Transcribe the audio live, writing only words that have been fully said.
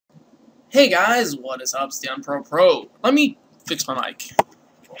Hey guys, what is up, Stan Pro? Let me fix my mic.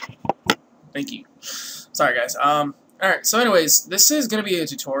 Thank you. Sorry guys. Alright, so anyways, this is gonna be a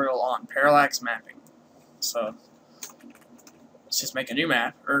tutorial on parallax mapping. So let's just make a new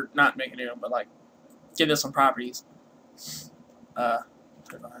map. Or not make a new, but like give this some properties. No,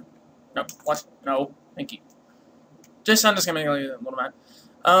 what? No, thank you. I'm just gonna make a little map.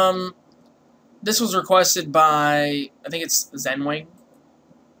 This was requested by, I think it's Xenwing.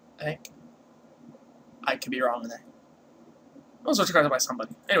 I think. I could be wrong in there. It was requested by somebody.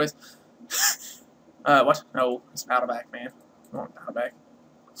 Anyways. What? No, it's Parallax, man. I want Parallax.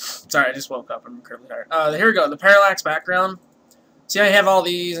 Sorry, I just woke up. I'm incredibly tired. Here we go. The parallax background. See how I have all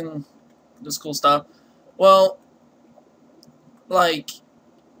these and this cool stuff? Well, like,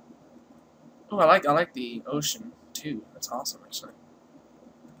 oh, I like the ocean too. That's awesome, actually.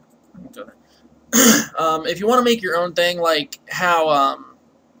 Let me go there. If you want to make your own thing, like how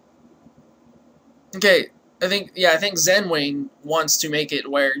okay, I think Xenwing wants to make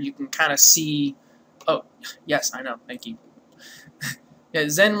it where you can kind of see. Oh, yes, I know. Thank you. Yeah,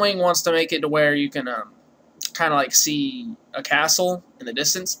 Xenwing wants to make it to where you can kind of like see a castle in the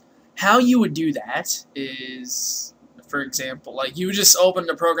distance. How you would do that is, for example, like you would just open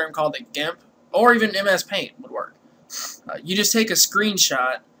a program called the GIMP, or even MS Paint would work. You just take a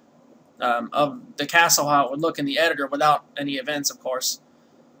screenshot of the castle, how it would look in the editor without any events, of course.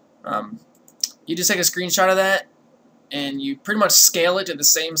 You just take a screenshot of that, and you pretty much scale it to the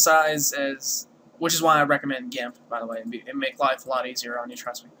same size as, which is why I recommend GIMP, by the way. It'd make life a lot easier on you,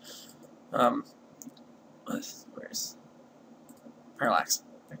 trust me. Where's Parallax?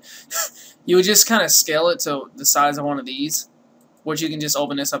 You would just kind of scale it to the size of one of these, which you can just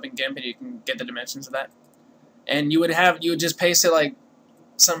open this up in GIMP and you can get the dimensions of that. And you would just paste it like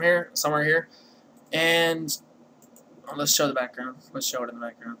somewhere here, and let's show the background. Let's show it in the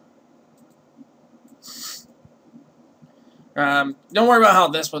background. Don't worry about how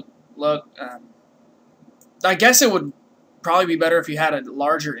this would look. I guess it would probably be better if you had a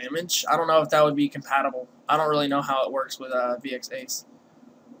larger image. I don't know if that would be compatible. I don't really know how it works with VX Ace.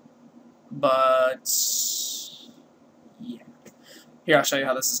 But yeah. Here, I'll show you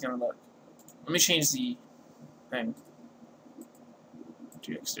how this is going to look. Let me change the thing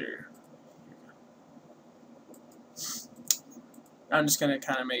to exterior. I'm just going to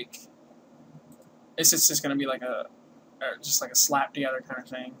kind of make... It's just going to be like just like a slap together kind of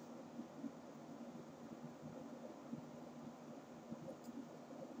thing.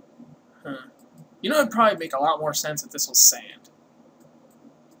 You know, it'd probably make a lot more sense if this was sand.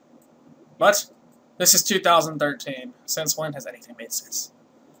 But this is 2013. Since when has anything made sense?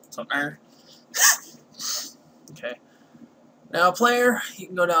 So, okay. Now, player, you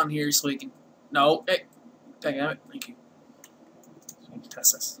can go down here so we can. No, hey, dang it, thank you. So we can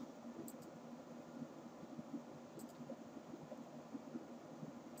test this.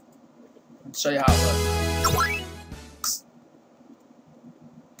 I'll show you how it looks.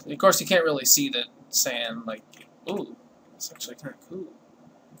 Of course, you can't really see the sand. Like, ooh, it's actually kind of cool.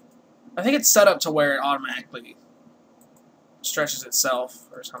 I think it's set up to where it automatically stretches itself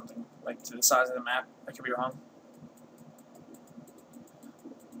or something, like to the size of the map. I could be wrong.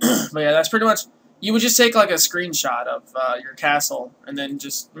 But yeah, that's pretty much. You would just take like a screenshot of your castle and then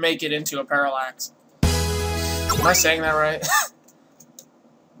just make it into a parallax. Am I saying that right?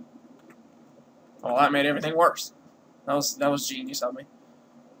 Well, that made everything worse. That was genius of me.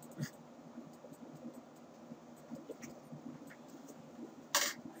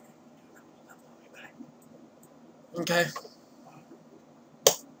 Okay.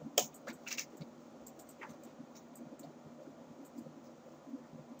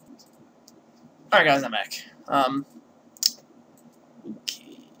 Alright guys, I'm back.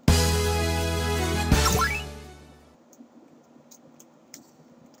 Okay.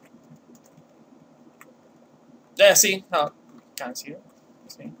 Yeah, see? Oh, kind of see it.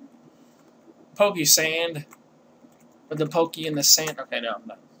 See? Pokey sand. With the pokey in the sand. Okay, no, I'm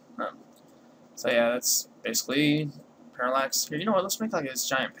done. So yeah, that's basically parallax. Here, you know what? Let's make like this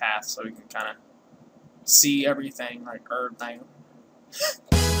giant path so we can kind of see everything, like everything.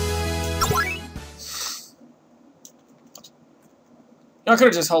 I could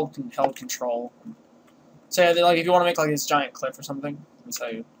have just held control. So yeah, like if you want to make like this giant cliff or something, that's how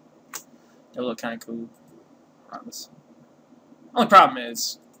you. It'll look kind of cool. Promise. Only problem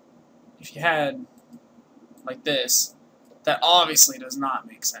is, if you had like this, that obviously does not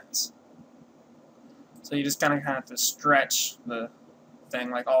make sense. So you just kind of have to stretch the thing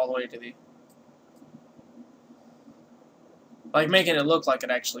like all the way to the, like making it look like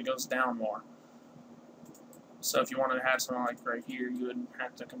it actually goes down more. So if you wanted to have something like right here, you would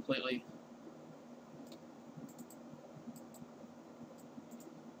have to completely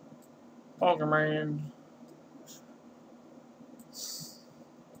Pokemon.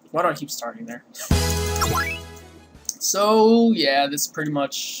 Why do I keep starting there? So, yeah, this pretty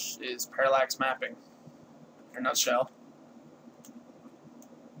much is parallax mapping. In a nutshell.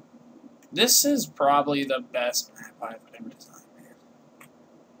 This is probably the best map I've ever designed, man.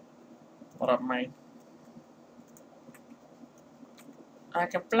 What up, man? I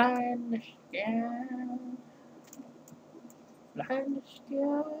can fly in the sky. Fly in the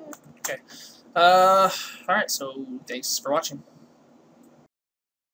sky. Okay. Alright, so thanks for watching.